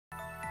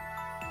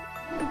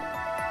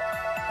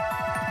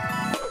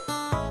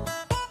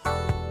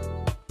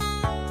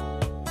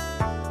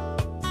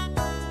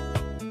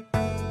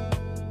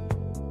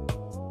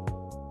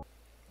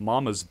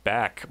Mama's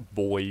back,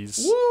 boys.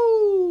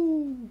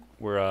 Woo!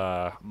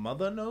 We're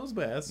Mother knows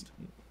best.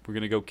 we're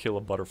gonna go kill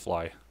a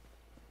butterfly.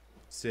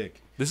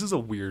 Sick. This is a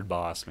weird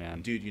boss,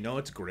 man. Dude, you know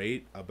what's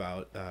great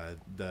about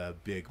the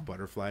big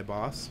butterfly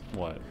boss?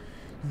 What?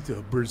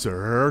 The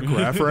Berserk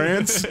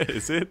reference.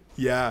 Is it?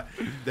 Yeah.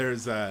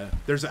 There's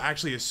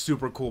actually a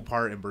super cool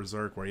part in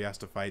Berserk where he has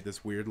to fight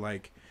this weird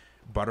like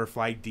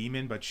butterfly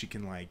demon, but she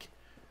can like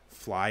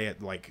fly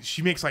at like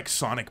she makes like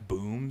sonic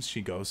booms.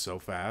 She goes so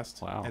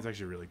fast. Wow. It's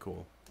actually really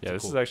cool. Yeah,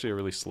 this is actually a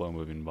really slow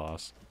moving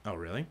boss. Oh,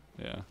 really?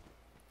 Yeah.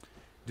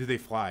 Do they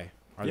fly?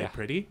 Are they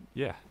pretty?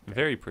 Yeah,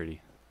 very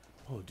pretty.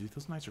 Oh, dude,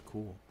 those knights are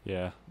cool.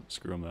 Yeah,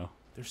 screw them though.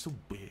 They're so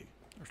big.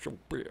 They're so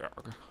big.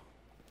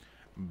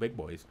 Big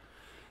boys.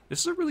 This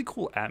is a really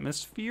cool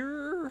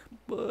atmosphere,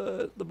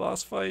 but the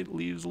boss fight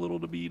leaves a little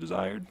to be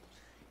desired.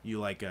 You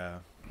like the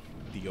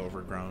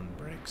overgrown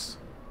bricks?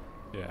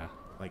 Yeah.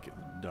 Like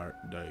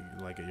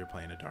you're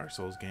playing a Dark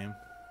Souls game.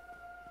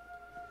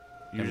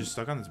 You're just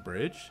stuck on this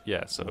bridge?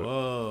 Yeah, so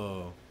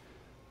whoa.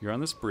 You're on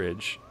this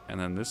bridge, and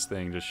then this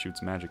thing just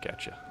shoots magic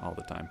at you all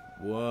the time.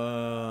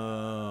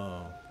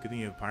 Whoa. Good thing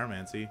you have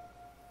pyromancy.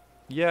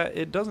 Yeah,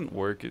 it doesn't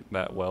work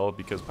that well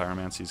because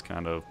pyromancy's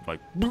kind of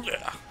like...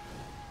 bleh.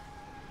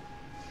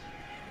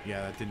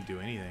 Yeah, that didn't do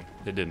anything.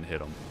 It didn't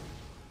hit him.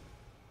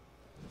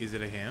 Is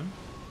it a him?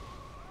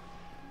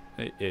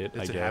 I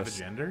Does it guess. have a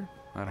gender?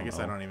 I guess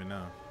know. I don't even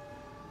know.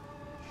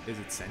 Is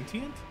it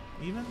sentient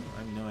even? I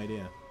have no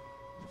idea.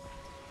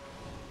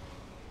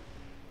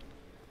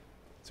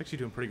 It's actually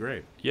doing pretty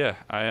great. Yeah,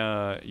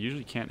 I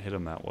usually can't hit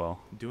him that well.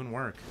 Doing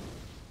work.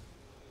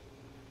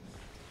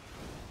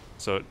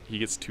 So he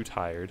gets too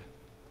tired,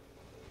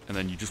 and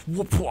then you just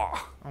whoop-wah.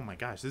 Oh my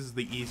gosh, this is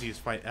the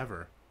easiest fight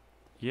ever.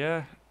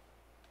 Yeah.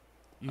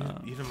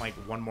 Even like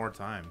one more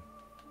time.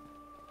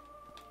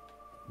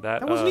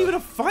 That wasn't even a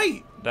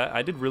fight! That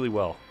I did really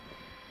well.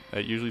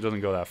 It usually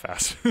doesn't go that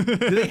fast. Do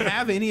they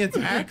have any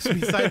attacks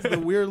besides the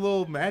weird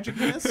little magic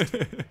mist?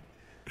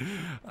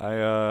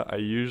 I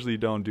usually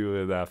don't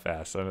do it that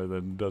fast.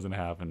 That doesn't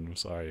happen. I'm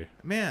sorry.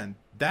 Man,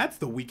 that's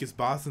the weakest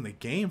boss in the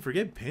game.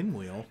 Forget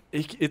Pinwheel.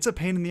 It's a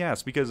pain in the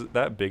ass because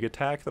that big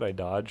attack that I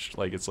dodged,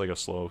 like it's like a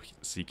slow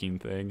seeking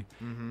thing.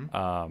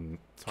 Mm-hmm.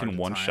 Can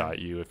one shot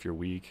you if you're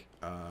weak.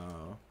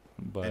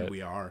 But and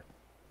we are.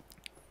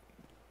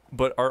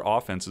 But our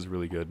offense is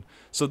really good.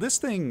 So this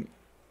thing.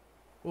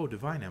 Oh,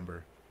 Divine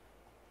Ember.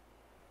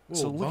 Whoa,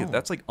 so look at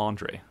that's like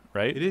Andre,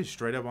 right? It is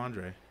straight up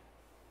Andre.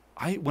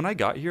 When I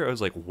got here, I was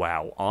like,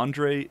 wow,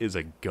 Andre is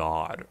a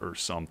god or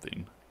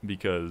something.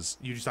 Because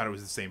you just thought it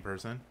was the same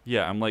person?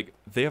 Yeah, I'm like,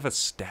 they have a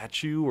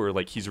statue or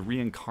like he's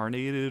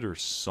reincarnated or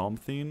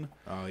something.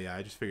 Oh yeah,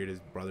 I just figured his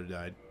brother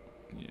died.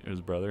 His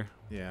brother?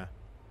 Yeah.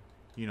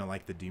 You know,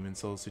 like the Demon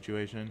Souls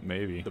situation?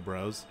 Maybe. The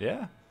bros?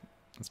 Yeah,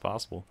 it's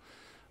possible.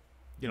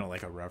 You know,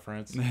 like a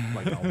reference,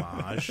 like an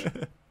homage.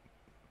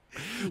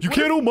 You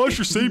can't homage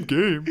your same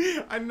game.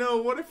 I know.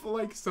 What if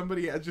like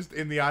somebody just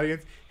in the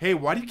audience, hey,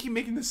 why do you keep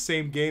making the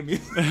same game?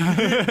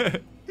 I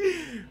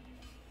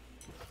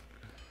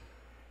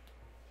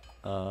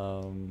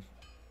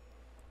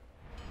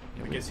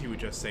guess he would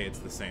just say it's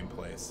the same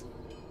place.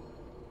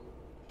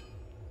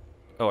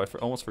 Oh, I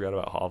almost forgot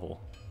about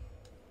Hovel.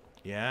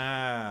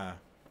 Yeah.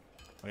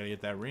 I gotta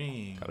get that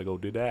ring. Gotta go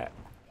do that.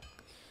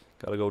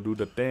 Gotta go do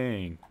the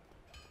thing.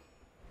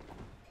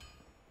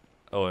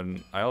 Oh,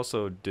 and I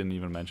also didn't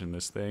even mention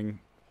this thing.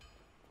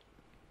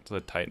 It's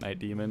a Titanite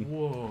demon.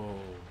 Whoa.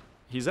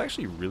 He's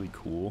actually really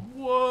cool.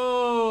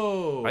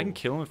 Whoa. I can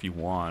kill him if you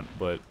want,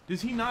 but...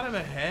 Does he not have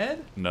a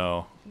head?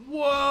 No.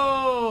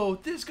 Whoa.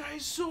 This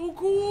guy's so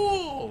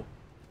cool.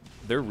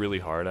 They're really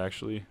hard,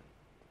 actually.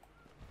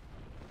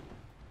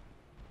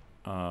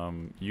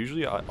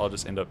 Usually I'll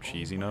just end up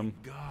cheesing them.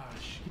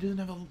 Gosh, he doesn't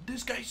have a...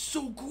 This guy's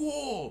so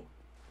cool.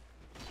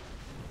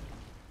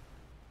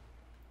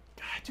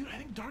 God, dude, I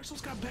think Dark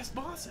Souls got best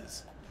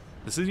bosses.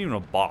 This isn't even a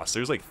boss.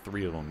 There's like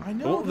 3 of them. I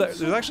know. Well, there's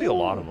so actually cool.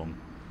 a lot of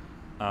them.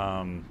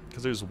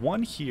 Because there's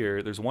one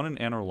here, there's one in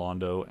Anor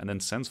Londo, and then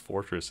Sen's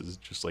Fortress is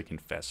just like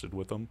infested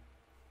with them.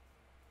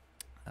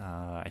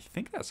 I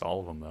think that's all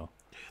of them though.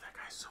 Dude, that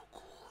guy's so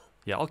cool.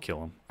 Yeah, I'll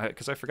kill him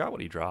because I forgot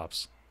what he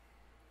drops,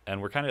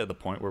 and we're kind of at the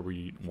point where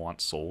we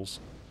want souls.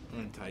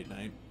 And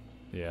Titanite.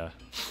 Yeah.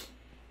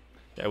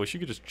 Yeah, I wish you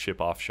could just chip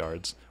off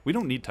shards. We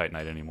don't need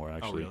Titanite anymore,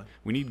 actually. Oh, really?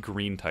 We need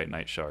green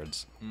Titanite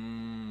shards.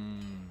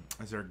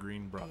 Is there a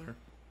green brother?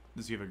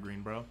 Does he have a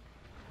green bro?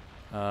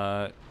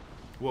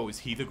 Whoa, is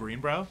he the green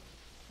bro?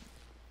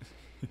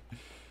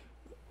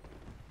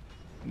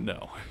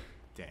 No.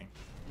 Dang.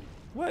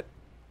 What?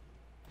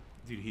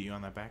 Dude, hit you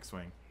on that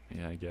backswing.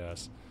 Yeah, I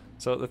guess.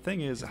 So the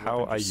thing is, His how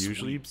weapon I just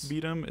usually sweeps.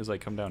 beat him is I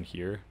come down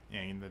here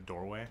Yeah, in the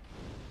doorway.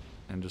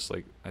 and just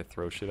like I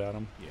throw shit at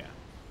him. Yeah.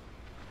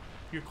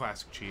 Your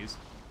classic cheese.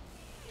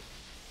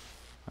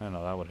 I don't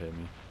know, that would hit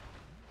me.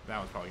 That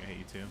one's probably gonna hit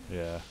you too.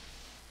 Yeah.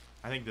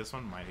 I think this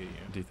one might hit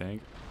you. Do you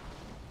think?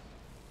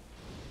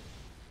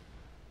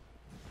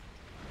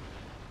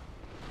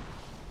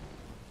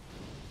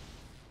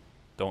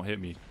 Don't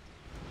hit me.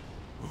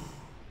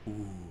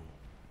 Ooh.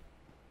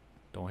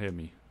 Don't hit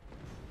me.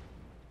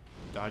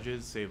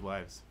 Dodges save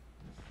lives.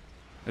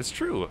 It's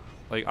true.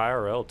 Like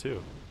IRL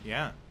too.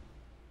 Yeah.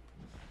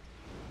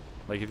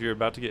 Like if you're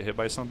about to get hit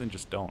by something,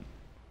 just don't.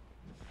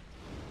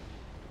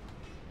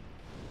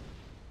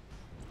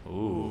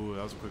 Ooh,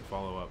 that was a quick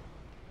follow-up.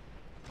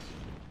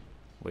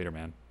 Later,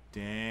 man.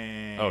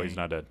 Dang. Oh, he's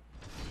not dead.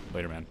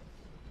 Later, man.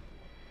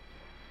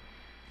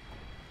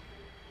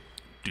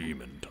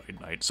 Demon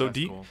Titanite. So,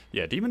 Cool.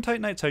 yeah, Demon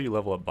Titanite's how you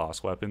level up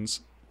boss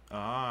weapons.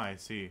 Ah, I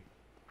see.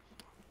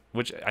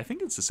 Which I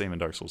think it's the same in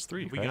Dark Souls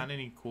 3, Have we right? got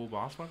any cool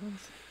boss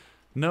weapons?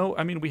 No,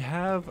 I mean, we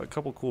have a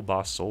couple cool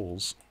boss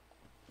souls.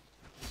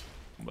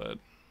 But,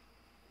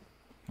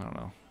 I don't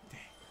know. Dang.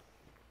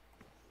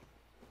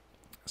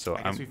 So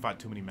I guess we fought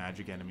too many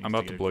magic enemies. I'm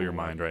about get to a blow cool your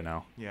mind weapon. right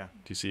now. Yeah.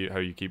 Do you see how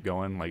you keep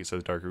going? Like it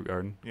says Dark Root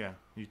Garden? Yeah.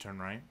 You turn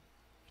right.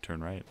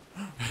 Turn right.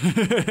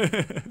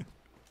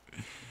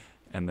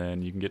 And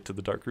then you can get to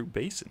the Dark Root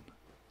Basin,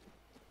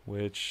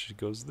 which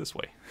goes this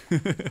way.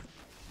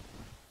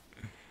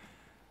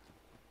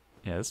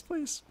 Yeah, this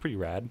place is pretty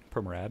rad.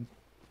 PermaRad.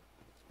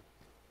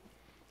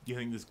 You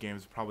think this game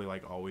is probably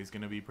like always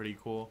gonna be pretty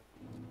cool?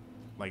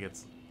 Like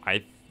it's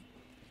I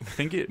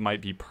think it might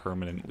be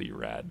permanently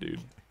rad,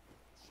 dude.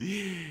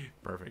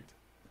 perfect.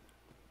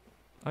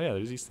 Oh yeah,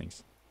 there's these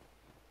things.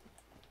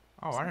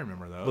 Oh, I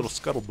remember those. Little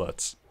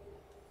scuttlebutts.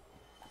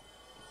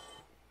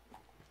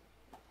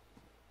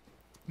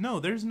 No,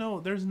 there's no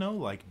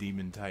like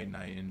Demon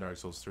Titanite in Dark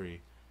Souls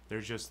 3.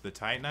 There's just the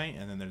Titanite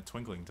and then there's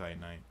Twinkling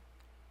Titanite.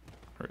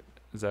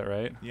 Is that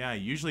right? Yeah,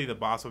 usually the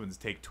boss weapons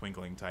take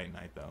Twinkling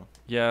Titanite though.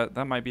 Yeah,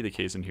 that might be the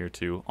case in here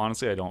too.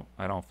 Honestly, I don't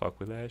fuck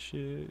with that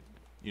shit.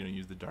 You don't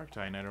use the Dark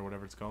Titanite or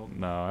whatever it's called.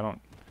 No, I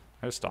don't.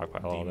 I just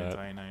stockpile all Demon that.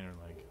 Titanite or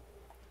like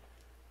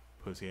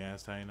pussy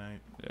ass Titanite.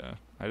 Yeah,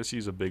 I just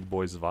use a big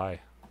boy's Vi.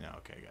 Yeah,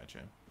 okay, gotcha.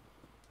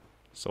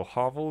 So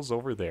Hovel's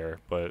over there,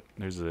 but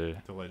there's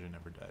a The legend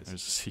never dies.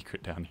 there's a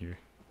secret down here.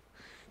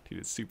 Dude,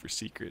 it's super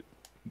secret.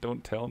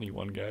 Don't tell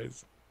anyone,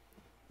 guys.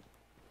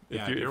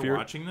 Yeah, if you're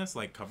watching this,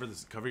 like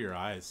cover your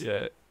eyes.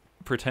 Yeah,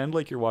 pretend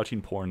like you're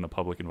watching porn in a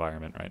public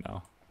environment right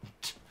now.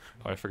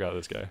 Oh, I forgot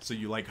this guy. So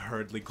you like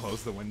hurriedly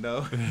close the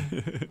window.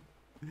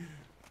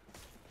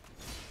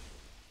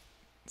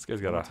 This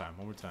guy's got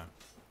One more time.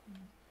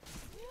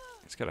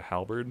 he's got a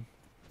halberd.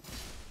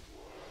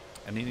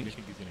 And What do you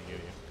think he's gonna give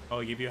you? Oh,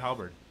 he gave you a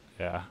halberd.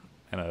 yeah,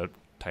 and a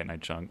Titanite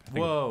chunk. I think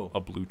Whoa.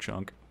 a blue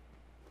chunk.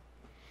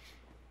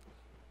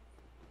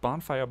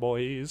 Bonfire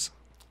boys.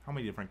 How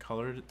many different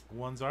colored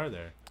ones are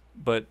there?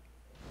 But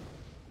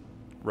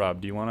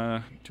Rob, do you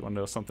wanna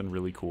know something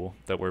really cool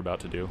that we're about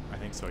to do? I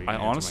think so. You I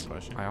can answer my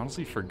question.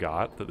 honestly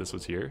forgot that this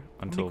was here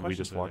until we questions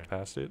just are walked there?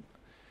 past it.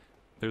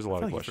 There's a I lot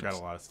feel of like you questions.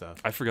 forgot a lot of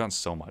stuff. I've forgotten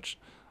so much,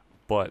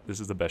 but this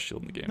is the best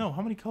shield in the game. No,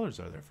 how many colors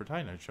are there for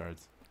Titanite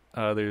shards?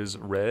 There's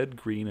red,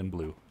 green, and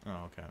blue.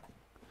 Oh, okay.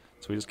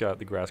 So we just got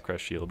the Grass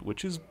Crest shield,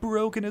 which is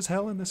broken as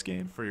hell in this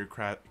game. For your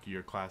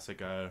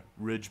classic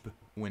ridge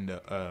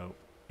window,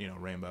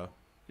 rainbow.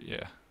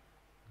 Yeah.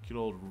 Good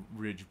old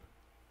ridge.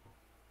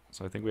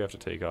 So I think we have to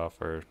take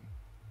off our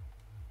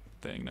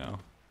thing now,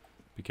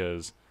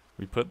 because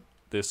we put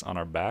this on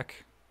our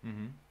back,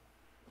 Mm-hmm.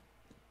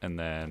 and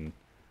then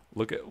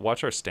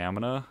watch our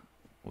stamina.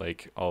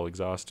 Like I'll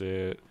exhaust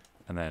it,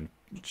 and then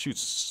it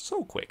shoots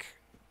so quick.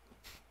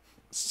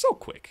 So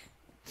quick.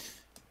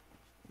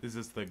 Is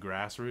this the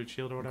grass root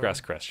shield or whatever?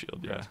 Grass Crest shield,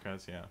 yeah. Grass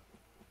crest, yeah.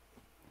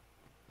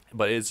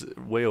 But it's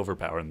way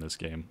overpowered in this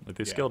game. Like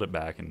they Yeah. scaled it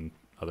back in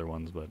other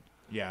ones, but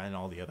Yeah, and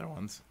all the other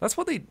ones.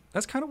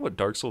 that's kind of what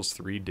Dark Souls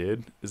 3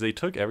 did, is they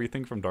took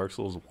everything from Dark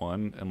Souls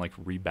 1 and like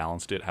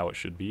rebalanced it how it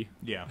should be.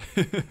 Yeah.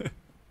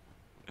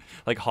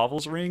 Like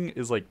Hovel's ring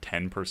is like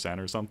 10%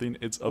 or something.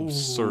 It's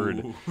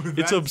absurd. Ooh, It's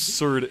that's-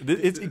 absurd.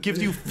 It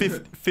gives you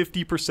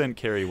 50%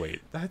 carry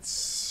weight. That's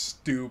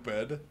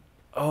stupid.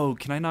 Oh,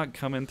 can I not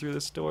come in through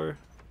this door?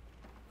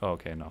 Oh,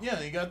 okay, no.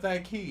 Yeah, you got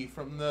that key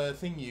from the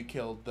thing you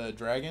killed, the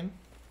dragon.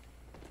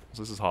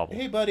 So this is Hovel.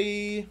 Hey,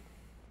 buddy.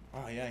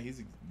 Oh, yeah,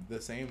 he's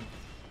the same.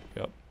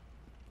 Yep.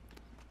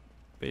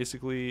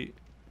 Basically,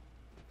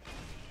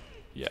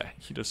 yeah,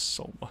 he does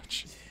so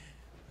much.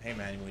 Hey,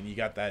 man, when you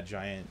got that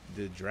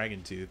the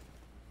dragon tooth.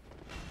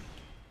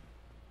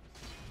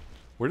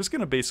 We're just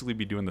gonna basically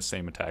be doing the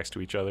same attacks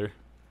to each other,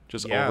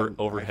 just Yeah, I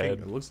overhead.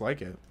 think it looks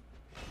like it.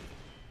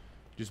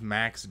 Just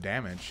max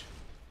damage.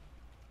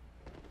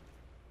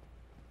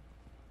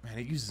 Man,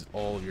 it uses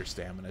all of your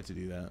stamina to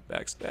do that.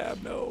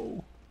 Backstab,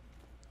 no.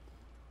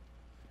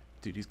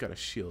 Dude, he's got a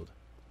shield.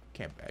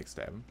 Can't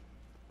backstab him.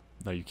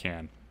 No, you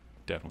can.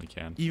 Definitely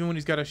can. Even when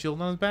he's got a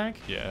shield on his back?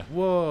 Yeah.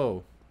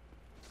 Whoa.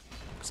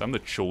 Because I'm the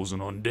chosen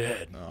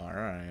undead.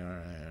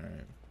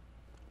 Alright.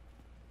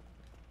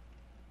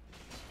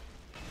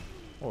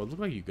 Oh, it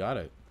looked like you got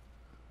it.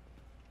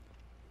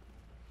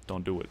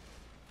 Don't do it.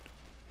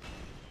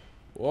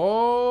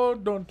 Oh,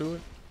 don't do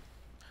it.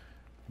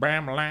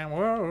 Bam lam,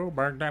 whoa,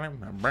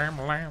 bam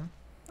lam.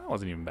 That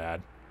wasn't even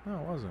bad. No,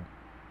 it wasn't.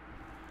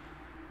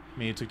 I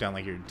mean, you took down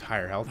like your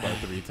entire health bar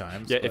 3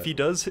 times. Yeah, but... if he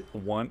does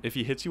if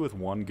he hits you with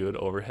one good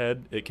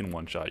overhead, it can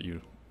one-shot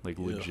you, like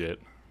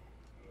legit.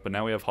 But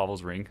now we have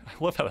Hovel's ring. I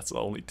love how that's the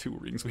only 2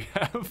 rings we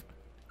have.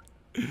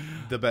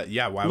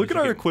 Yeah, why Look would at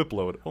you our get... equip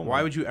load. Oh why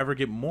my. would you ever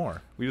get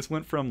more? We just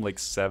went from like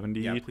 70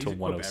 Yeah, to please equip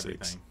 106.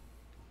 everything.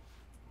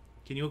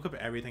 Can you equip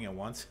everything at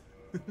once?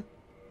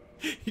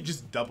 You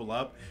just double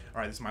up.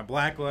 All right, this is my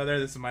black leather.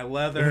 This is my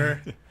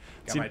leather.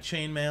 Got my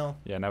chainmail.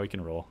 Yeah, now we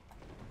can roll.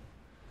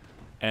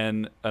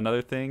 And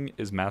another thing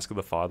is Mask of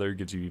the Father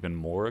gives you even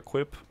more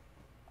equip.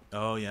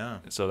 Oh, yeah.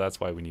 So that's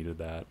why we needed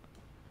that.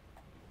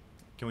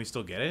 Can we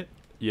still get it?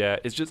 Yeah,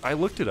 it's just, I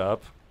looked it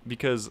up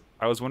because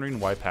I was wondering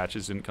why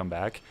patches didn't come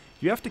back.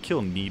 You have to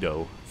kill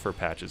Nito for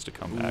patches to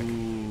come back.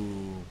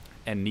 Ooh.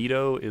 And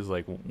Nito is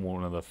like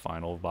one of the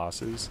final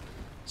bosses.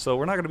 So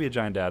we're not going to be a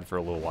giant dad for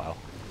a little while.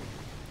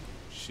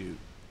 Shoot.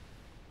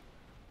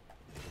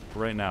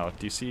 Right now,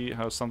 do you see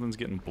how something's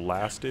getting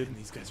blasted? Man,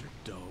 these guys are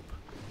dope.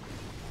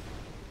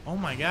 Oh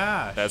my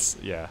gosh. That's,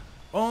 yeah.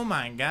 Oh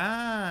my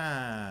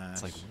gosh.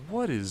 It's like,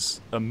 what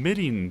is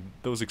emitting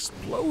those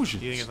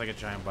explosions? Do you think it's like a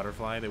giant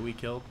butterfly that we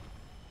killed?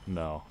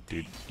 No,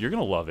 dude. You're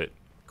going to love it.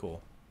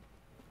 Cool.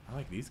 I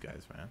like these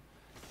guys, man.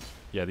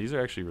 Yeah, these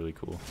are actually really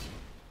cool.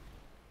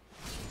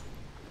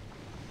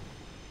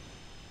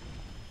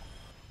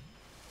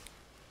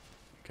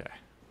 Okay.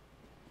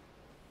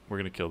 We're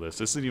going to kill this.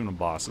 This isn't even a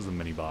boss. This is a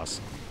mini boss.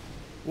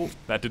 Whoa,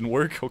 that didn't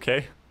work.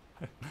 Okay.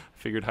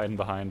 Figured hiding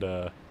behind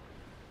a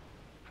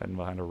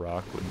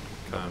rock would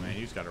Nah, man,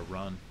 you just gotta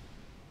run.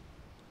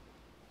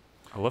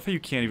 I love how you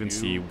can't even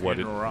see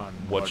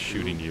what's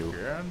shooting you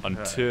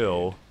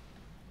until...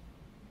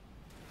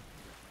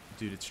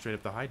 Dude, it's straight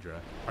up the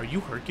Hydra. Are you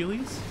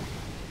Hercules?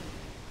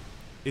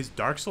 Is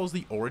Dark Souls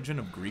the origin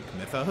of Greek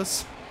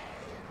mythos?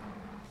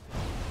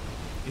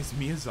 Is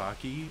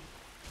Miyazaki...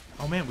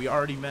 Oh man, we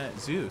already met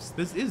Zeus.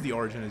 This is the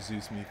origin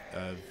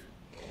of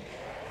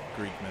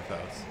Greek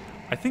mythos.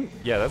 I think,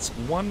 yeah, that's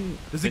one...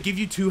 Does it give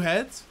you 2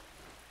 heads?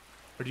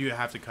 Or do you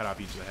have to cut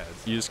off each of the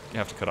heads? You just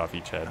have to cut off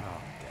each head.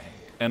 Oh, dang.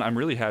 And I'm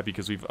really happy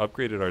because we've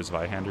upgraded our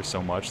Zweihander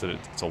so much that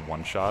it's a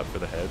one-shot for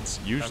the heads.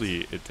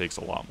 Usually it takes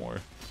a lot more.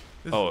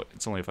 Oh,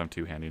 it's only if I'm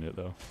two-handing it,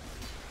 though.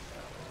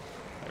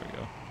 There we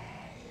go.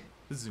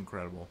 This is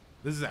incredible.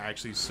 This is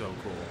actually so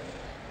cool.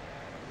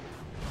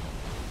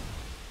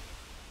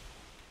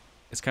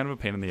 It's kind of a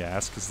pain in the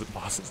ass because the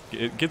bosses...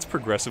 It gets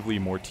progressively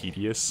more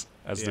tedious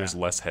as there's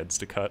less heads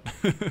to cut.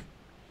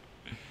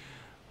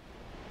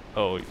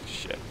 Oh,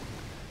 shit.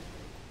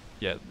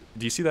 Yeah,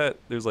 do you see that?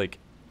 There's like,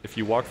 if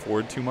you walk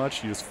forward too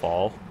much, you just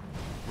fall.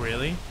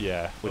 Really?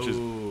 Yeah, which is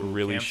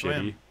really shitty.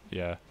 Swim.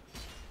 Yeah.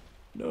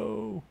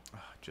 No. Oh,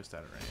 just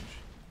out of range.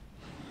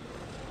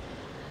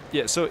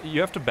 Yeah, so you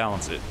have to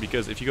balance it,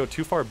 because if you go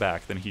too far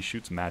back, then he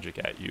shoots magic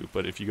at you.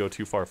 But if you go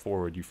too far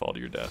forward, you fall to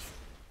your death.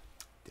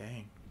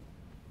 Dang.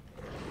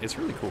 It's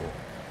really cool.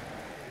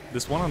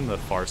 This one on the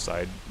far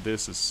side,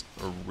 this is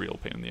a real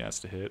pain in the ass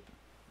to hit.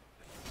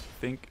 I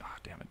think... Oh,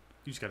 damn it.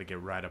 You just gotta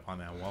get right up on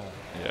that wall.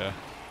 Yeah.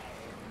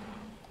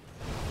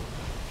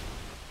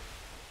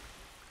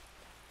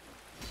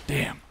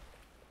 Damn.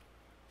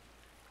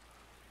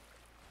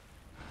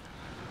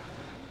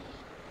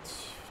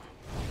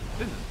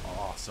 This is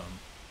awesome.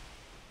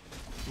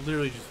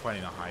 Literally just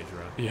fighting a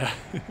Hydra. Yeah.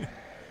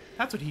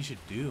 That's what he should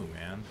do,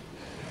 man.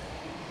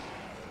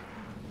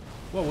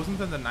 Well, wasn't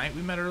that the knight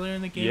we met earlier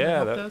in the game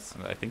that helped us?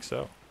 I think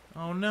so.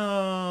 Oh,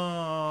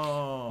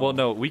 no. Well,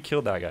 no, we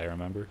killed that guy,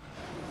 remember?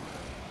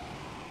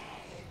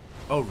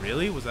 Oh,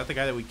 really? Was that the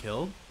guy that we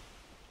killed?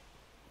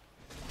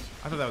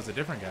 I thought that was a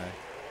different guy.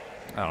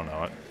 I don't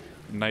know.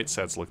 Knight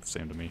sets look the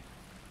same to me.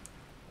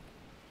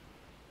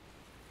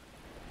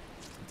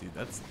 Dude,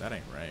 that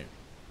ain't right.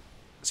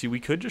 See,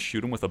 we could just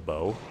shoot him with a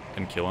bow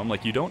and kill him.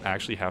 Like, you don't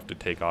actually have to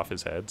take off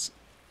his heads.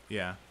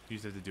 Yeah, you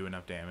just have to do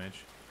enough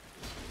damage.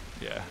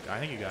 Yeah. I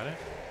think you got it.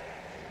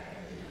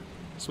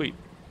 Sweet.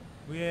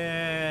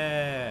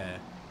 Yeah.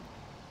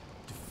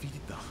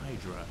 Defeated the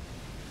Hydra.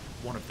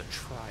 One of the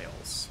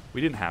trials.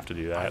 We didn't have to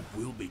do that. I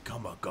will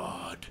become a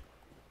god.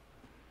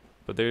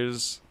 But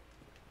there's...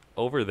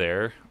 Over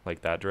there,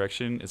 like that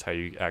direction, is how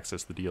you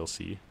access the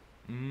DLC.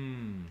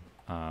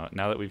 Now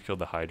that we've killed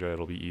the Hydra,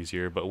 it'll be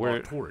easier. But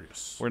we're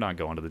not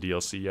going to the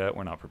DLC yet.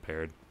 We're not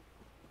prepared.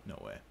 No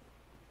way.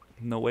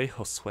 No way,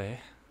 Josue.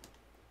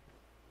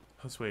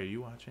 Josue, are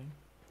you watching?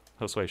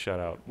 Josue, shout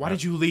out. Why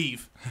did you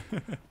leave?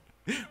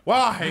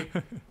 Why?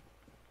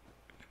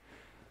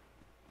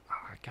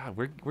 Oh, God,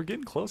 we're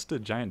getting close to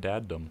giant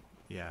daddom.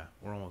 Yeah,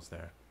 we're almost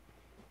there.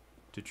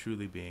 To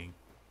truly being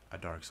a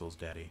Dark Souls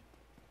daddy.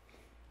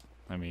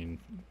 I mean,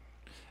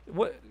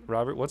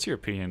 Robert, what's your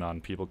opinion on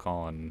people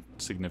calling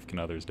significant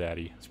others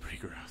daddy? It's pretty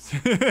gross.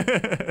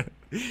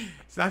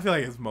 So I feel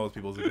like it's most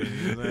people's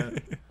opinion, isn't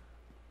it?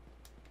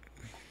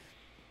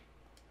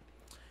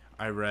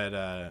 I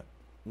read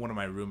one of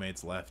my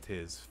roommates left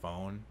his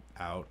phone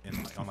out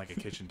on like a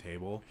kitchen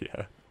table.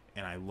 Yeah.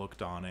 And I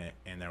looked on it,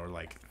 and there were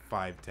like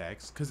 5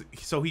 texts.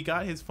 So he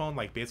got his phone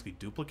like basically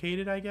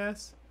duplicated, I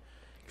guess.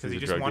 Because he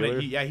just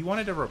wanted, he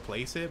wanted to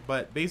replace it,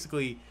 but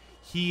basically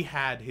he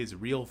had his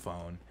real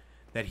phone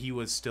that he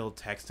was still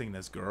texting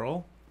this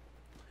girl,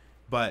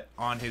 but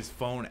on his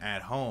phone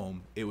at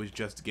home, it was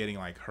just getting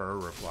like her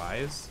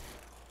replies.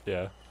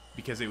 Yeah.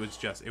 Because it would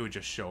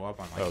just show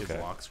up on like his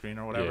lock screen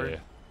or whatever. Yeah.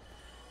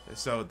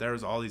 So there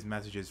was all these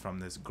messages from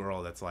this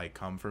girl that's like,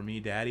 "Come for me,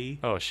 daddy."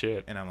 Oh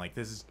shit! And I'm like,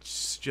 this is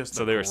just.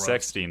 So they were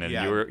sexting, and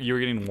you were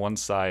getting one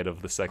side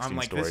of the sexting I'm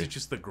like, story. this is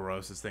just the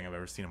grossest thing I've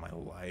ever seen in my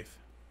life.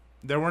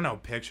 There were no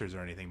pictures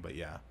or anything, but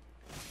yeah.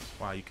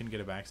 Wow, you couldn't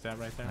get a backstab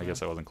right there. I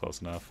guess I wasn't close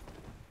enough.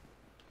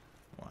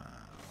 Wow.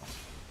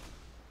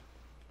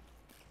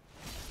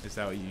 Is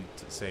that what you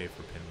say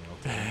for pinwheel?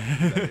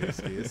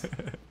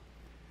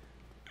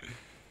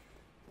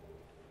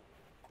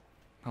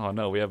 Oh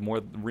no, we have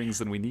more rings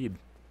than we need.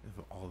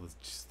 All this,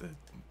 just the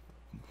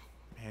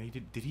man.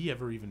 Did he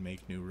ever even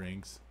make new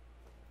rings?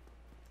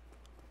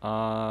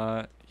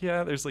 Yeah,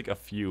 there's like a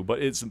few, but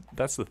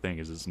that's the thing,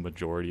 is it's the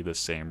majority the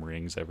same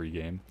rings every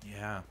game.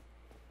 Yeah.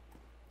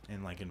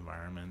 In like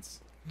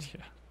environments.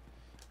 Yeah.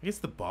 I guess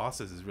the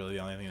bosses is really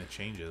the only thing that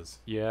changes.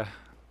 Yeah.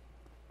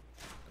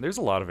 There's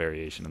a lot of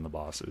variation in the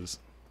bosses.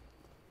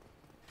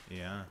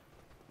 Yeah.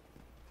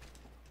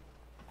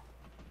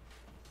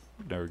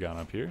 We've never gone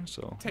up here,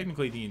 so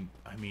technically,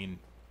 I mean,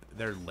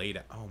 they're laid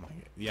out. Oh my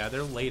god. Yeah,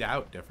 they're laid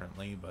out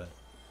differently, but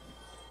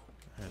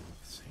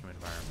same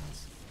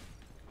environments.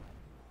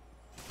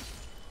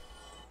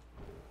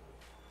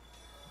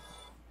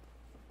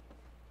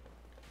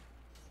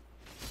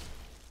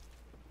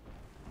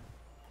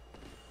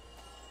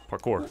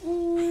 parkour.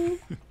 Alright.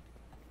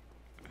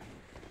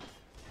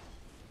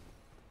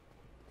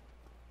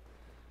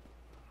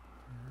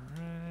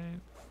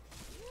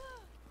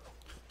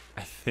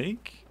 I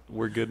think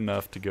we're good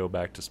enough to go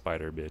back to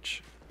Spider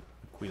Bitch.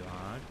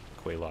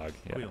 Quelaag,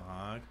 yeah.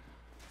 Quelaag.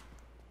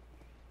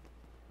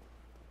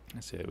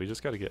 That's it. We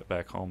just got to get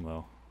back home,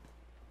 though.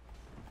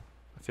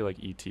 I feel like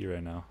E.T.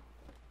 right now.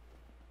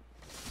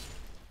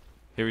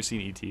 You ever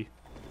seen E.T.?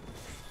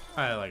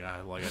 I like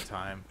a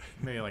time,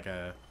 maybe like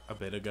a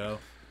bit ago.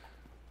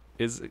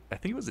 I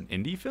think it was an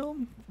indie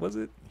film, was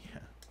it? Yeah.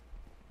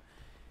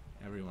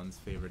 Everyone's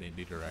favorite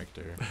indie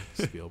director,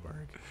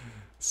 Spielberg.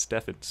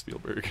 Stefan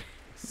Spielberg.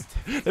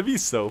 That'd be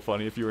so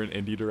funny if you were an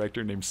indie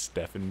director named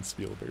Stefan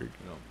Spielberg.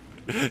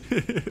 No.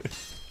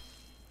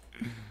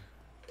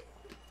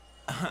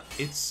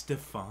 It's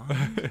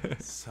Stefan.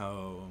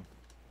 So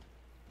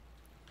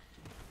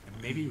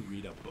maybe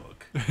read a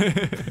book.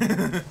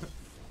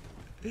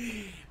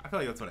 I feel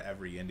like that's what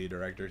every indie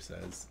director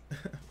says.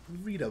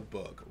 Read a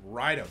book.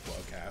 Write a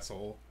book,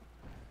 asshole.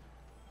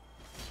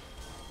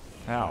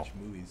 Ow. Watch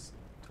movies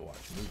to watch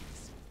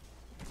movies.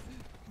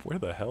 Where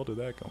the hell did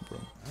that come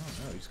from? I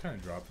don't know. He just kind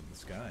of dropped from the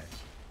sky.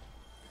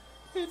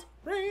 It's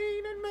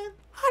raining men.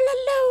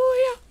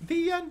 Hallelujah.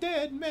 The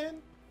undead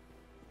men.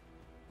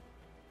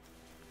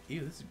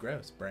 Ew, this is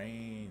gross.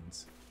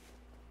 Brains.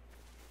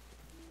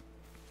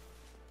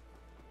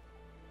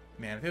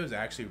 Man, if it was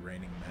actually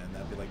raining men,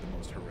 that'd be like the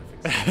most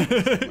horrific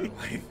thing in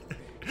my life.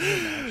 Can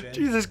you imagine?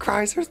 Jesus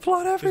Christ, there's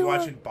blood everywhere.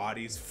 Just watching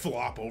bodies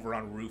flop over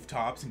on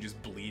rooftops and just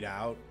bleed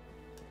out.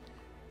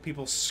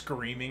 People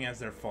screaming as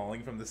they're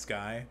falling from the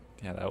sky.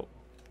 Yeah,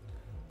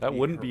 that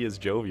wouldn't be as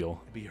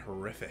jovial. It'd be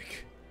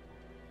horrific.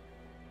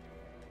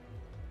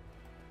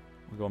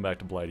 We're going back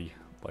to Blighty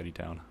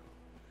Town.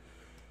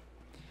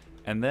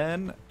 And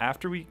then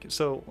after we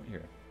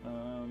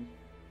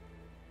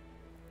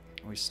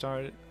we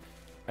started.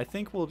 I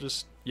think we'll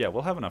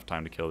have enough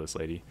time to kill this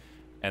lady,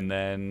 and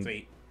then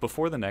Sweet.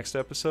 Before the next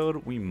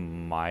episode, we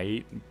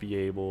might be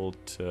able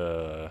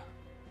to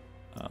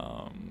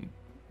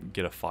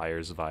get a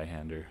fire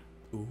Zweihander.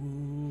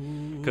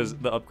 Ooh. Because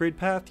the upgrade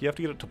path, you have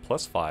to get it to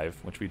 +5,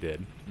 which we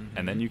did,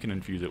 and then you can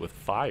infuse it with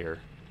fire,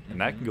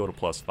 and that can go to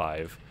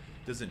 +5.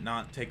 Does it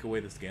not take away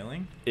the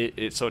scaling?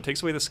 So it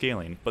takes away the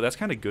scaling, but that's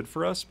kind of good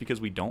for us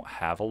because we don't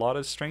have a lot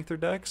of strength or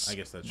dex. I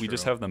guess that's we true.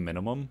 just have the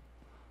minimum.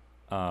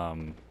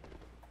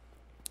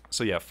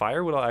 So yeah,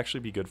 fire would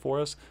actually be good for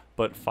us,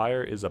 but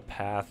fire is a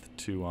path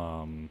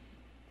to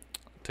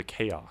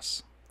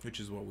chaos, which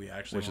is what we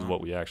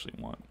actually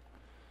want.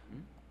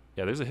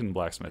 Yeah, there's a hidden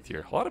blacksmith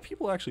here. A lot of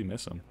people actually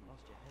miss him.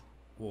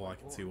 Well, I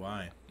can see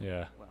why.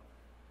 Yeah.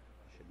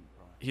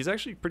 He's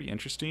actually pretty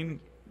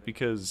interesting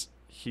because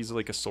he's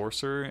like a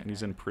sorcerer and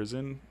he's in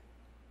prison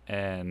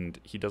and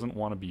he doesn't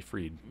want to be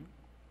freed.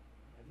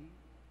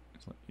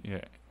 It's like,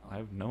 yeah, I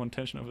have no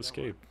intention of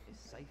escape.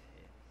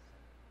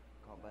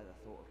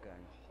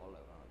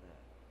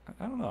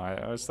 I don't know. I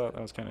always thought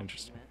that was kind of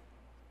interesting.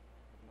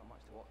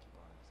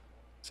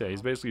 So yeah,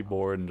 he's basically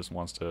bored and just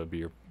wants to be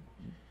your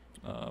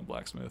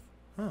blacksmith.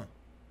 Huh.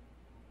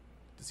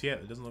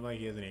 It doesn't look like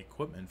he has any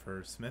equipment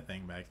for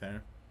smithing back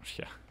there.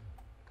 Yeah.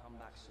 Come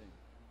back soon.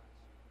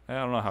 I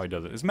don't know how he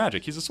does it. It's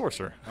magic. He's a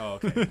sorcerer. Oh,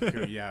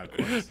 okay. Yeah, of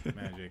course.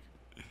 Magic.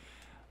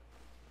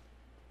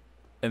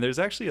 And there's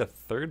actually a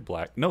third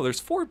there's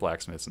 4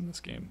 blacksmiths in this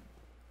game.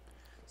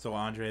 So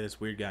Andre, this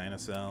weird guy in a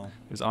cell.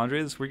 There's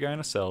Andre, this weird guy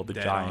in a cell. The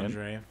Dead giant.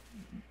 Andre.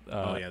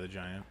 The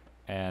giant.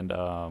 And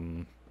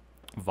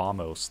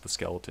Vamos, the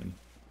skeleton.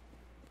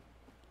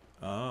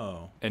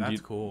 Oh, and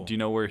that's cool. Do you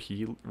know where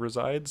he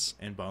resides?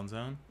 In Bone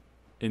Zone?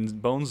 In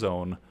Bone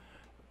Zone,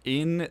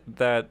 in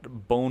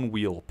that bone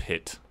wheel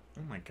pit.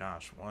 Oh my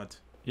gosh, what?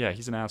 Yeah,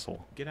 he's an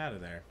asshole. Get out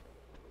of there.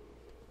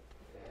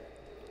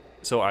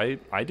 So I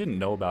didn't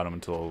know about him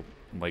until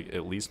like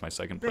at least my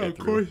second playthrough. Yeah, of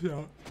course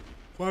not.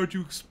 Why would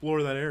you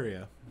explore that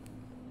area?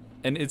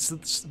 And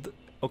it's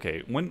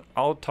okay, when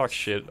I'll talk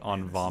shit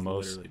on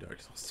Vamos. Literally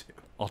Dark Souls 2.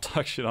 I'll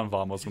talk shit on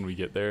Vamos when we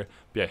get there.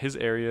 But yeah, his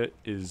area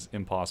is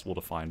impossible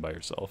to find by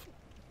yourself.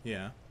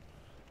 Yeah.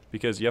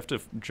 Because you have to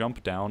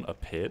jump down a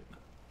pit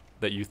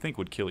that you think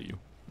would kill you.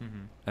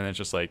 Mm-hmm. And it's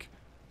just like,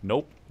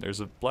 nope,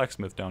 there's a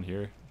blacksmith down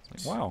here.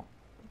 It's like, wow,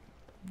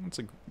 that's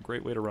a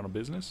great way to run a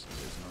business.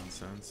 It's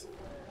nonsense.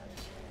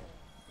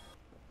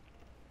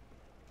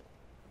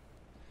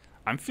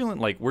 I'm feeling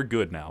like we're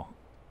good now.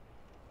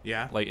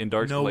 Yeah? Like in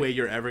Dark No way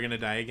you're ever going to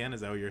die again?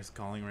 Is that what you're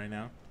calling right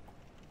now?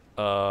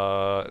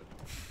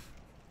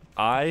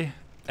 I,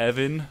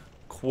 Evan,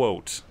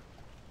 quote,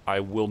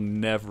 I will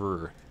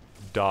never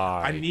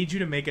die. I need you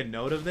to make a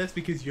note of this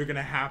because you're going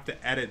to have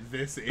to edit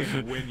this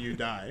in when you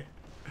die.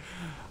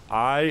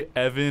 I,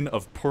 Evan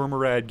of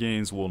PermaRad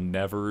Games, will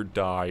never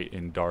die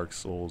in Dark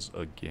Souls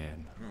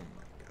again. Oh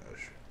my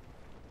gosh.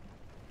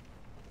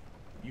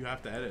 You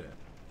have to edit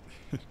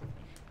it.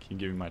 Can you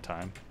give me my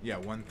time? Yeah,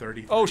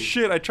 1:33. Oh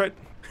shit, I tried.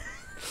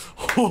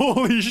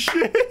 Holy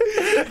shit!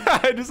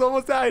 I just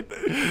almost died.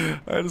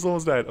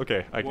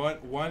 Okay.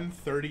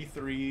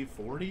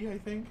 1:33:40, I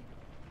think.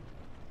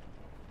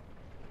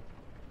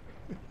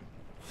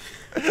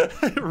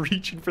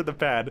 Reaching for the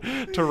pad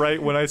to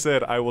write when I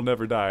said I will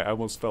never die. I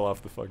almost fell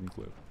off the fucking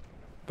cliff.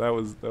 That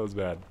was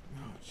bad.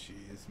 Oh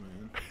jeez,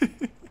 man.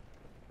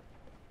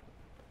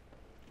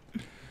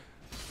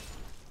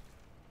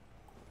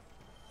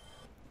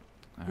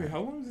 Wait,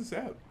 how long is this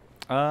out?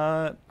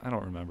 I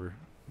don't remember.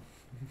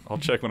 I'll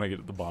check when I get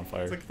to the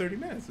bonfire. It's like 30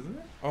 minutes, isn't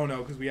it? Oh no,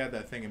 because we had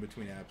that thing in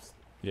between apps.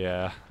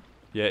 Yeah.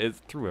 Yeah, it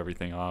threw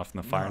everything off,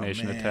 and the Fire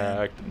Nation man.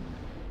 attacked. And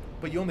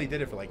But you only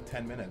did it for like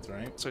 10 minutes,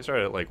 right? so I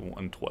started at like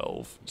 1:12,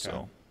 Okay.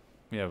 so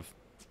we have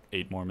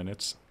 8 more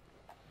minutes.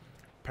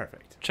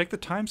 Perfect. Check the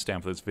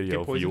timestamp for this video,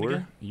 Get poisoned viewer.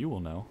 again? You will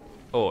know.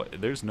 Oh,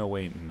 there's no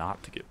way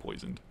not to get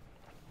poisoned.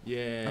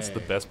 Yeah. That's the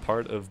best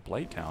part of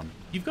Blighttown.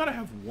 You've got to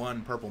have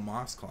one purple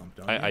moss clump,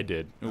 don't you? I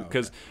did. Oh,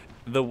 Because okay.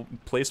 the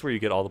place where you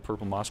get all the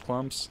purple moss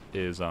clumps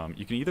is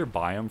you can either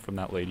buy them from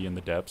that lady in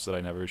the depths that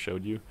I never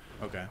showed you,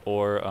 Okay.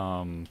 or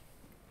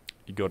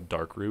you go to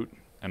Darkroot,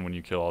 and when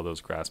you kill all those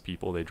grass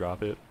people, they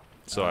drop it.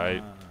 So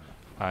I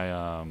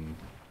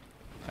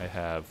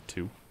have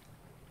 2.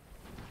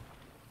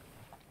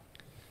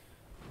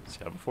 So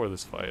yeah, before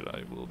this fight,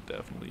 I will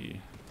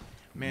definitely...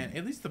 Man,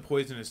 at least the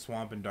poisonous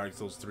swamp in Dark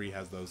Souls 3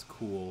 has those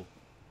cool,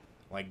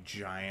 like,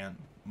 giant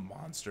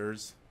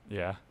monsters.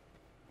 Yeah.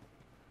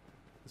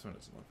 This one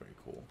doesn't look very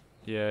cool.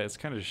 Yeah, it's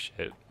kind of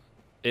shit.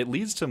 It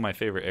leads to my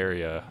favorite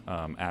area,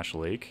 Ash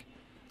Lake.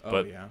 Oh,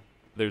 But yeah.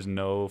 there's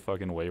no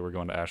fucking way we're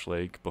going to Ash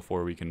Lake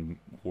before we can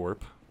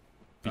warp.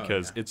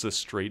 Because it's a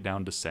straight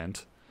down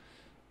descent.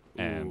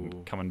 And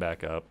Ooh. coming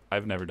back up.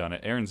 I've never done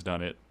it. Aaron's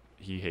done it.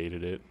 He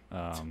hated it.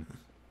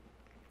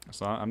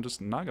 So I'm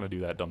just not going to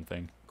do that dumb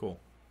thing. Cool.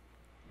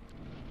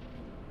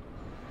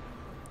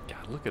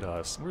 God, look at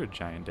us. We're a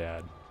giant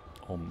dad.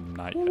 Oh,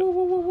 not yet.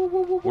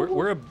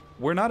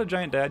 We're not a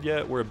giant dad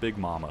yet. We're a big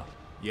mama.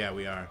 Yeah,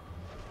 we are.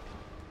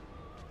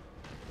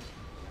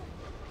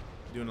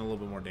 Doing a little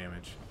bit more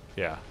damage.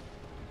 Yeah.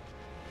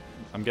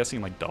 I'm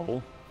guessing like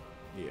double.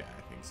 Yeah,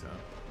 I think so.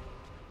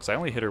 Because I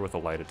only hit her with a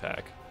light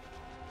attack.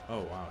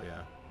 Oh, wow,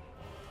 yeah.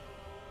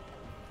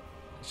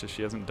 It's just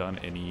she hasn't done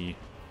any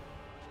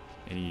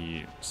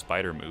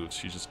spider moves.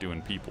 She's just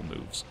doing people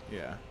moves.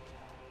 Yeah.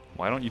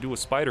 Why don't you do a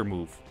spider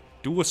move?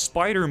 Do a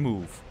spider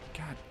move.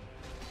 God.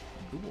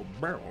 Do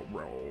a barrel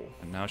roll.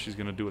 And now she's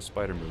gonna do a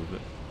spider move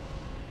that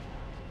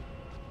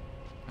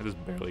I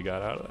just barely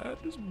got out of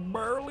that. Just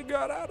barely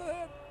got out of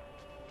that.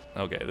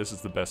 Okay, this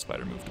is the best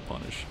spider move to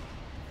punish.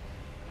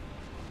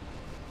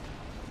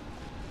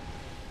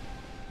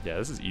 Yeah,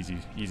 this is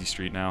easy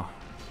street now.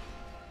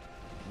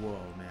 Whoa,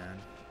 man.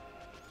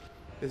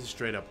 This is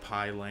straight up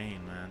Pie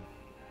Lane, man.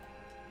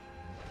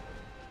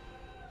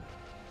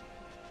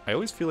 I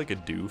always feel like a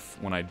doof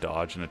when I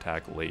dodge an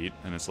attack late,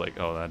 and it's like,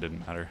 oh, that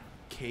didn't matter.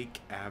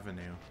 Cake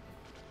Avenue.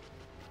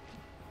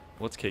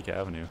 What's Cake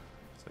Avenue?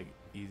 It's like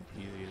easy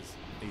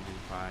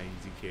pie,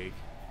 easy cake.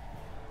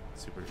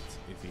 Super,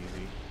 it's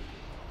easy.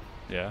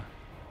 Yeah?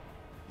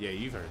 Yeah,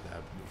 you've heard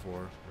that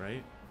before,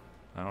 right?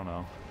 I don't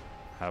know.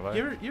 Have I?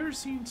 You ever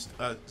seen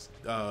Star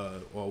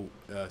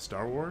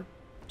Wars?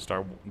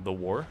 The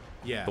War?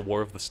 Yeah. The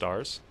War of the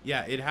Stars?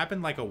 Yeah, it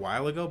happened like a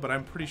while ago, but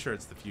I'm pretty sure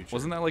it's the future.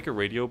 Wasn't that like a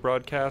radio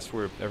broadcast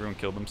where everyone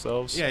killed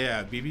themselves?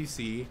 Yeah.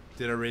 BBC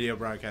did a radio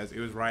broadcast. It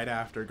was right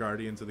after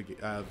Guardians of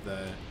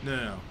the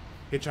no,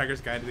 Hitchhiker's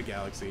Guide to the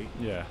Galaxy.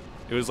 Yeah.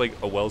 It was like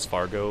a Wells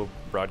Fargo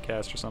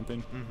broadcast or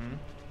something. Mm-hmm.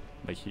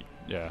 Like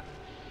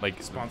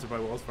like Sponsored by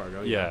Wells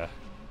Fargo. Yeah.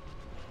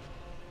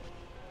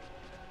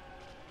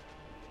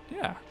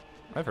 Yeah.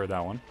 I've heard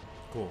that one.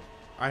 Cool.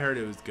 I heard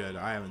it was good.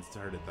 I haven't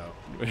heard it though.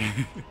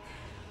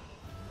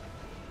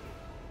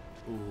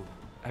 Ooh.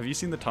 Have you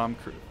seen the Tom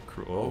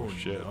Cruise? Oh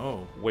shit!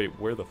 No. Wait,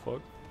 where the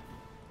fuck?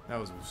 That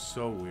was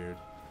so weird.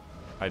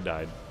 I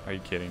died. Are you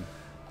kidding?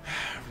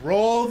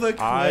 Roll the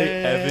clip. I,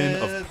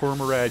 Evan of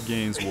PermaRad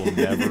Games, will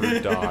never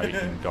die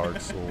in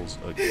Dark Souls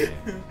again.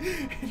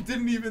 It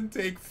didn't even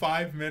take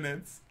 5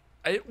 minutes.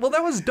 Well,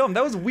 that was dumb.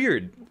 That was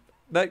weird.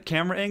 That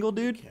camera angle,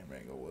 dude. Camera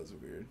angle was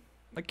weird.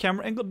 That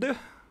camera angle, dude.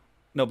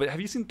 No, but have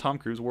you seen Tom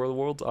Cruise War of the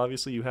Worlds?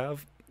 Obviously, you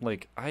have.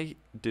 Like, I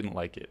didn't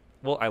like it.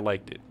 Well, I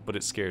liked it, but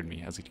it scared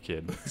me as a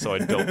kid, so I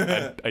don't.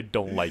 I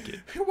don't like it.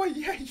 Well,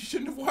 yeah, you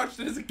shouldn't have watched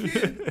it as a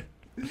kid.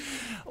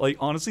 Like,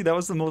 honestly, that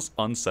was the most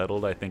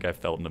unsettled I think I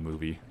felt in the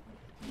movie.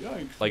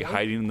 Yikes, like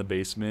hiding in the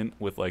basement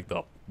with like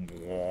the.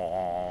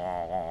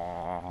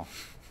 I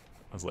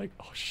was like,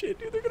 oh shit,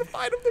 dude, they're gonna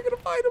find him. They're gonna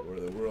find him. War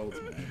of the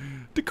Worlds,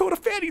 man. Dakota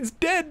Fanning's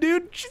dead,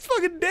 dude. She's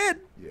fucking dead.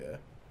 Yeah.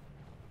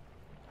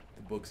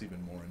 The book's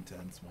even more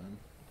intense, man.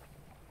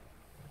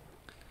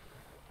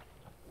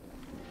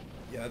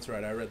 Yeah, that's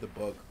right. I read the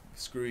book.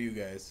 Screw you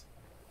guys.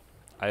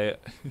 Do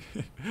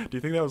you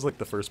think that was like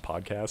the first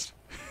podcast?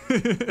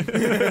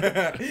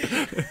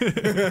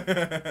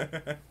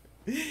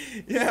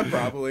 Yeah,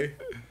 probably.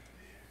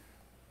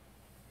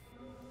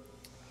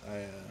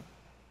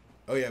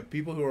 Oh yeah,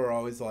 people who are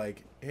always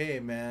like,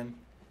 "Hey, man,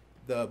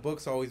 the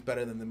book's always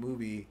better than the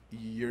movie."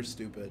 You're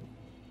stupid.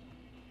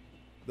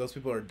 Those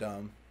people are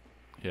dumb.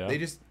 Yeah. They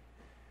just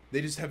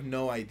have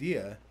no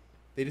idea.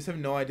 They just have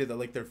no idea that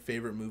like their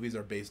favorite movies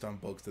are based on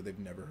books that they've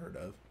never heard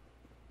of.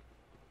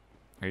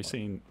 Are you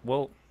saying?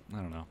 Well, I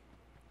don't know.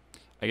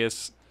 I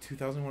guess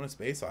 2001: A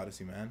Space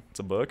Odyssey, man. it's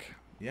a book.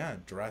 Yeah,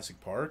 Jurassic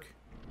Park.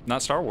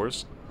 Not Star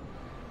Wars.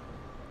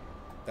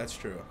 That's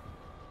true.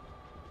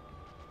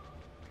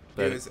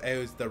 But It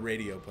was the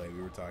radio play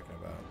we were talking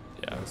about.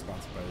 Yeah. That was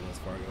sponsored by Wells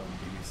Fargo and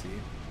BBC.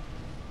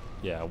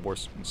 Yeah,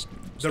 worse.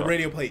 The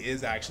radio play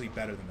is actually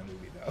better than the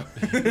movie,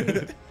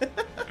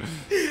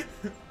 though.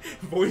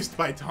 Voiced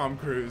by Tom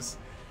Cruise.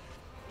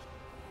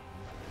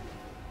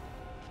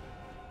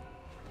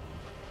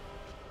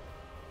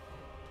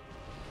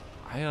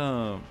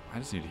 I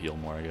just need to heal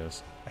more, I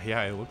guess.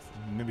 Yeah, it looks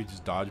maybe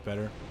just dodge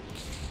better.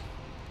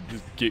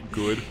 Just get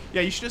good.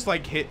 Yeah, you should just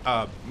like hit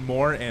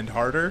more and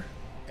harder,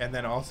 and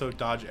then also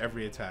dodge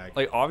every attack.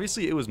 Like,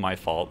 obviously, it was my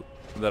fault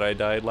that I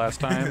died last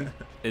time.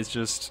 It's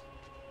just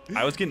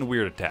I was getting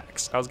weird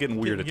attacks. Getting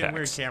weird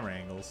camera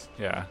angles.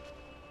 Yeah.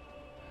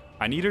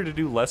 I need her to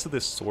do less of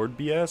this sword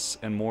BS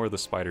and more of the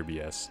spider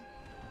BS.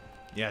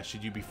 Yeah,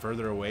 should you be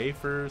further away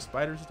for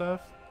spider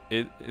stuff?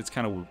 It's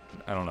kind of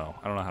I don't know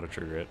how to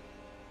trigger it.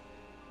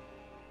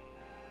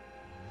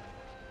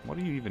 What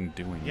are you even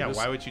doing? Yeah,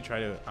 why would you try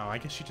to... Oh, I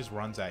guess she just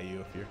runs at you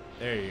if you're...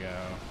 There you go.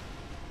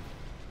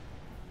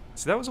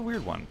 See, that was a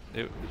weird one.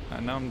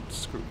 Now I'm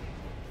screwed.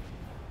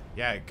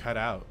 Yeah, it cut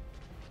out.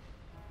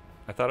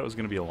 I thought it was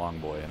going to be a long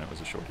boy, and it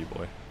was a shorty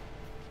boy.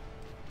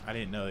 I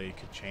didn't know that you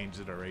could change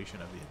the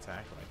duration of the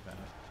attack like that.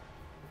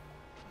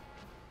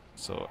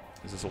 So,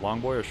 is this a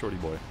long boy or a shorty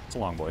boy? It's a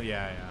long boy.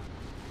 Yeah, yeah.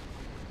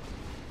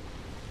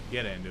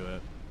 Get into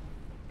it.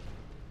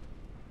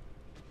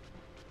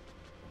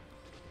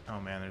 Oh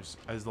man, is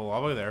the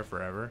lava there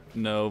forever?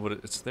 No, but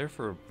it's there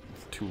for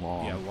too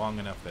long. Yeah, long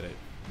enough that you're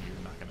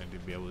not gonna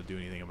be able to do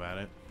anything about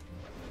it.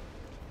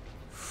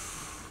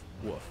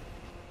 Woof.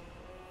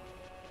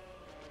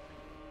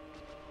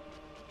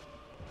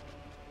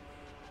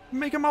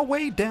 Making my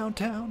way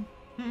downtown.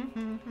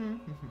 I'm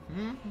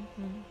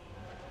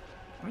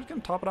just gonna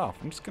top it off.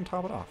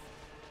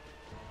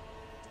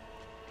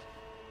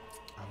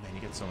 Oh man,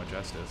 you get so much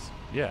justice.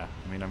 Yeah,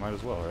 I mean, I might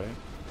as well, right?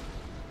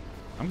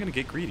 I'm gonna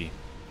get greedy.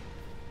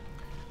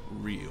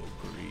 Real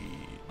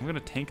greed. I'm gonna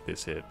tank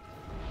this hit.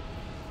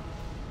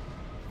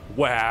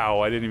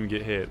 Wow, I didn't even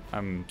get hit.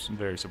 I'm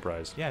very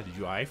surprised. Yeah, did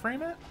you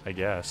iframe it? I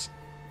guess.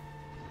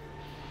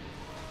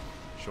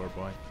 Short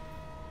boy.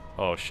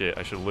 Oh shit,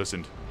 I should have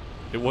listened.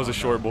 It was a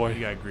short boy.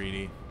 You got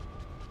greedy.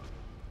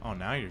 Oh,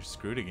 now you're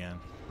screwed again.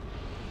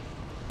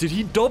 Did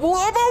he double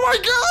up? Oh my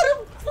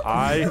god!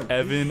 I,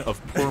 Evan of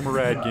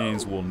PermaRad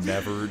Games, will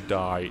never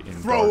die in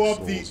Throw Dark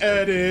up the Souls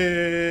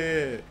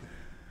edit!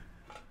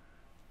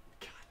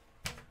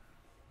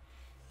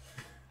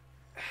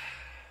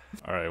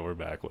 Alright, we're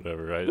back,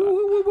 whatever.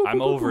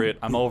 I'm over it.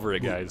 I'm over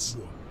it, guys.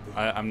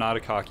 I'm not a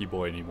cocky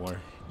boy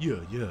anymore. Yeah.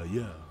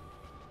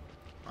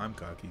 I'm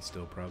cocky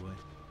still, probably.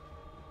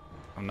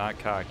 I'm not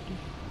cocky.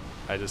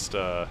 I just,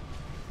 I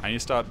need to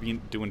stop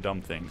doing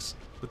dumb things.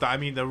 But I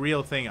mean, the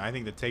real thing, I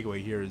think the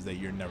takeaway here is that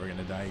you're never going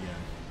to die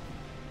again.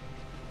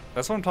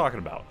 That's what I'm talking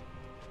about.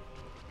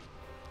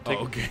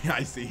 Okay,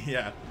 I see,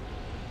 yeah.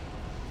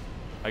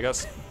 I got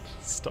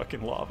stuck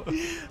in lava.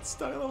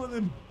 Stuck in lava and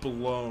then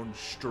blown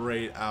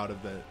straight out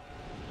of it.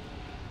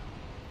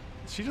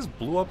 She just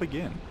blew up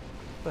again.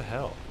 What the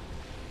hell?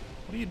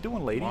 What are you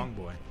doing, lady? Long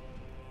boy.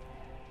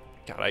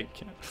 God, I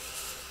can't.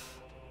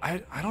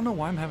 I don't know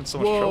why I'm having so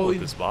much trouble with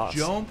this boss.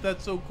 Jump,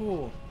 that's so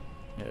cool.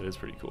 Yeah, it is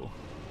pretty cool.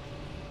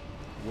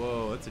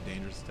 Whoa, that's a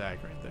dangerous attack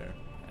right there.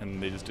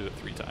 and they just did it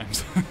 3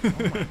 times. Oh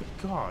my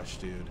gosh,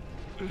 dude.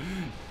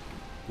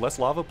 Less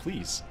lava,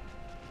 please.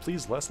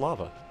 Please, less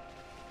lava.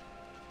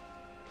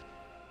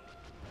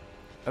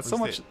 That's so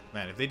much.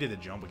 Man, if they did the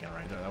jump again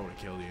right there, that would have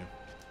killed you.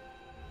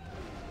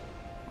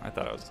 I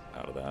thought I was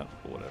out of that,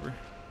 but whatever.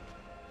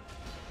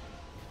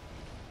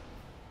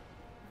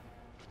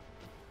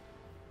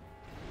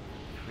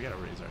 We gotta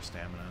raise our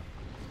stamina.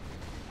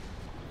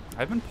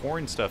 I've been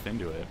pouring stuff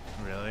into it.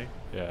 Really?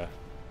 Yeah.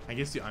 I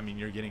guess, I mean,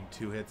 you're getting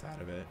 2 hits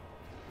out of it.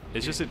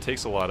 It's just, it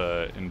takes a lot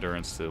of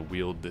endurance to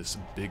wield this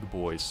big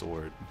boy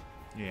sword.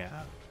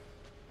 Yeah.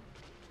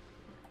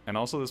 And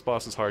also this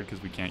boss is hard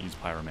because we can't use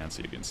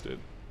pyromancy against it.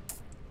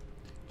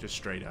 Just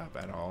straight up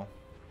at all.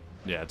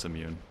 Yeah, it's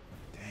immune.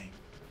 Dang.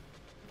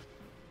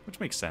 Which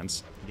makes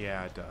sense.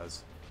 Yeah, it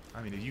does.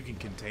 I mean, if you can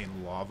contain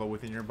lava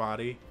within your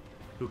body,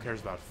 who cares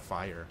about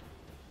fire?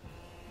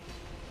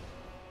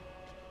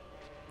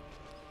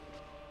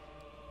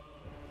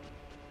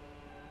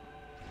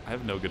 I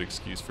have no good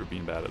excuse for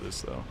being bad at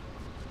this, though.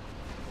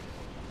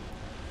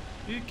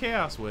 Dude,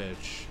 Chaos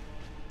Witch.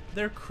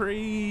 They're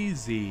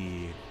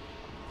crazy.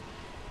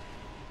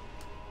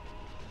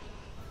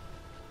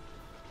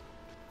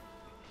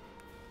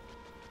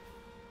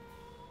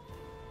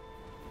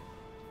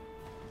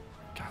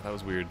 God, that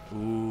was weird.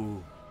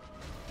 Ooh.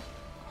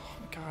 Oh,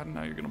 God,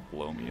 now you're gonna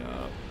blow me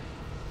up.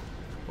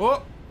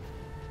 Oh!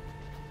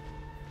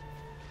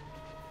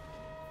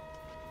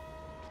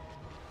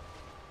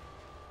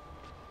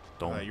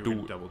 Don't you do were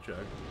it. double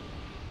chug.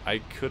 I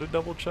could have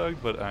double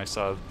chugged, but I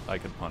saw I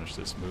could punish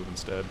this move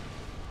instead.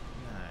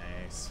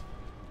 Nice.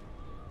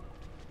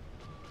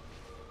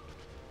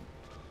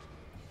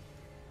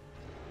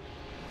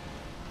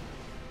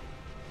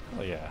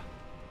 Oh yeah.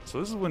 So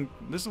this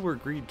is where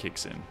greed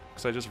kicks in,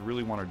 because I just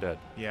really want her dead.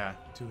 Yeah,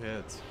 2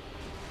 hits.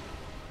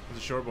 It's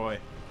a short boy.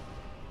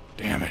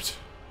 Damn it.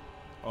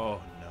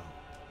 Oh no.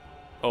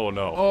 Oh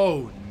no.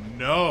 Oh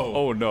no.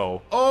 Oh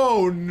no.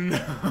 Oh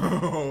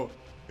no.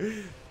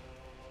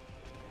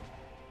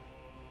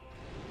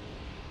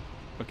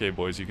 Okay,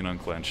 boys, you can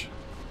unclench.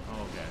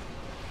 Oh, okay.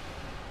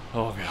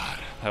 Oh god,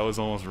 that was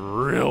almost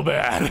real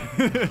bad.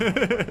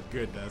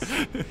 Goodness.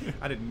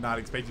 I did not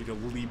expect you to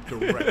leap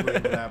directly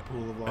into that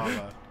pool of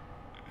lava.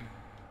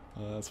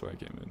 That's where I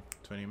came in.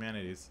 20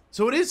 humanities.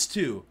 So it is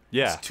 2.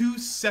 Yeah. It's 2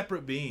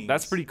 separate beings.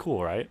 That's pretty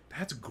cool, right?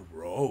 That's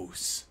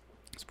gross.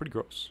 It's pretty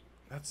gross.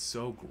 That's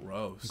so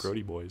gross.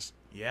 Grody boys.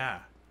 Yeah.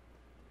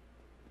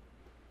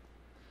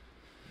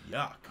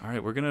 Yuck. All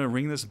right, we're gonna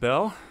ring this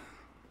bell,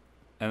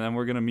 and then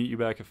we're gonna meet you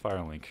back at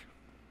Firelink.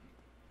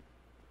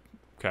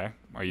 Okay,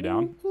 are you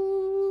down?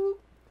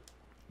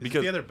 Is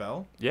this the other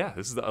bell? Yeah,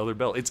 this is the other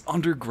bell. It's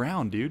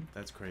underground, dude.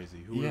 That's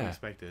crazy. Who would have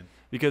expected?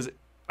 Because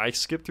I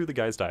skipped through the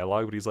guy's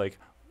dialogue, but he's like,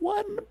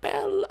 1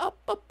 bell up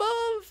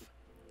above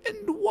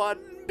and 1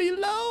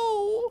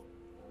 below.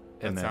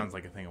 That sounds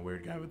like a thing a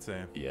weird guy would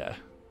say. Yeah.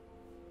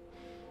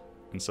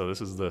 And so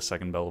this is the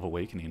second bell of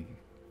awakening,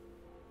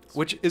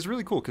 which is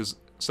really cool because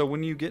so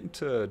when you get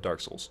into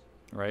Dark Souls,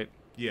 right?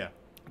 Yeah.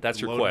 That's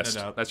your quest.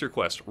 That's your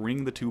quest.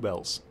 Ring the 2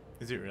 bells.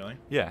 Is it really?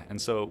 Yeah, and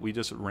so we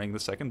just rang the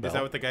second bell. Is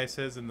that what the guy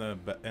says in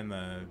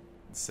the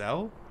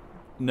cell?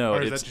 No,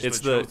 or is that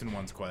just the chosen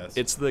one's quest?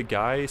 It's the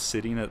guy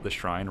sitting at the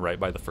shrine right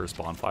by the first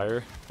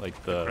bonfire,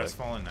 like the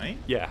Crestfallen Knight.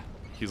 Yeah,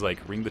 he's like,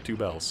 ring the 2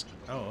 bells.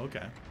 Oh,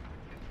 okay.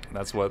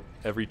 That's what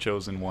every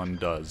chosen one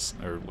does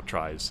or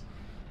tries.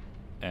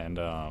 And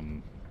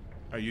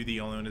are you the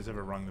only one who's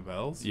ever rung the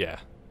bells? Yeah.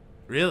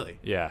 Really?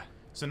 Yeah.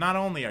 So not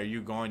only are you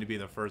going to be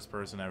the first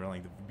person ever,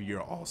 like,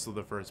 you're also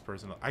the first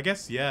person. I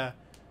guess, yeah.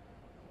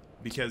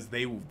 Because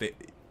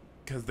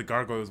because the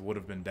gargoyles would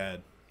have been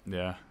dead.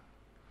 Yeah.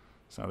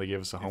 So now they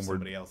gave us a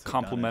homeward complimentary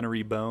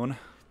complimentary bone.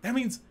 That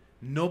means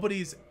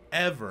nobody's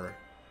ever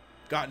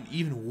gotten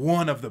even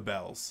one of the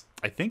bells.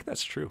 I think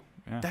that's true.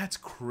 Yeah. That's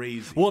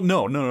crazy. Well,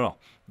 no.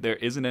 There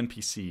is an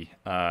NPC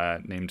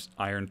named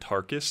Iron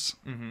Tarkus.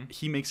 Mm-hmm.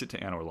 He makes it to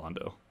Anor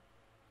Londo.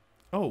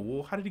 Oh,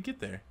 well, how did he get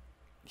there?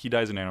 He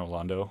dies in Anor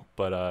Londo,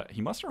 but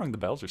he must have rung the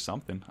bells or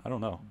something. I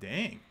don't know.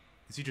 Dang.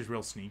 Is he just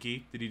real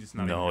sneaky? Did he just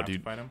not even have to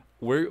fight him?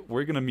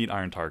 We're gonna meet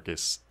Iron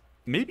Tarkus.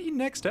 Maybe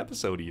next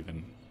episode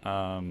even.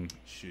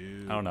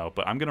 Shoot. I don't know,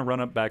 but I'm gonna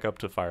run back up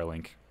to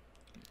Firelink.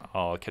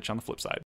 I'll catch you on the flip side.